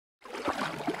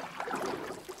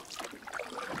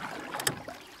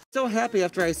so happy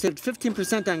after I saved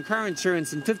 15% on car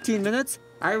insurance in 15 minutes,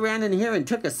 I ran in here and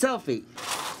took a selfie.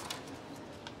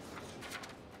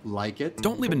 Like it?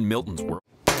 Don't live in Milton's world.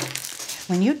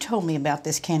 When you told me about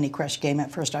this Candy Crush game at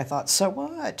first, I thought, so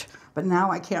what? But now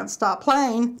I can't stop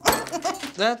playing.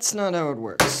 That's not how it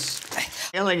works.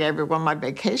 Telling everyone my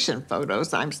vacation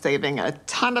photos, I'm saving a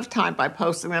ton of time by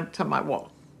posting them to my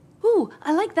wall. Ooh,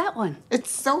 I like that one.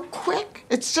 It's so quick.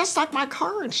 It's just like my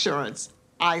car insurance.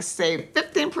 I saved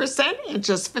 15% in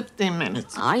just 15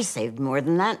 minutes. I saved more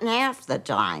than that in half the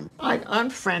time. I'd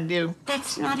unfriend you.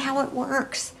 That's not how it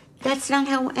works. That's not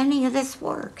how any of this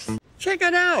works. Check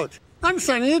it out. I'm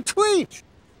sending a tweet.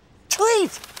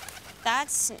 Tweet!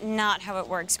 That's not how it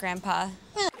works, Grandpa.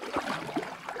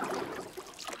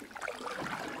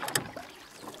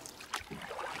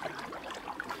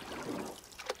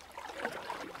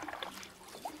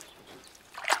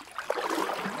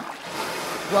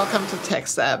 Welcome to Tech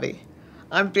Savvy.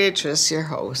 I'm Beatrice, your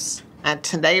host, and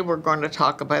today we're going to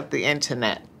talk about the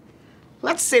internet.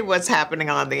 Let's see what's happening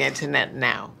on the internet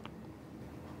now.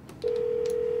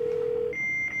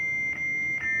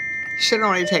 Should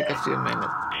only take a few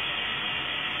minutes.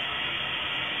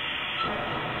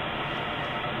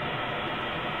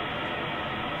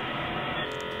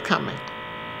 Coming.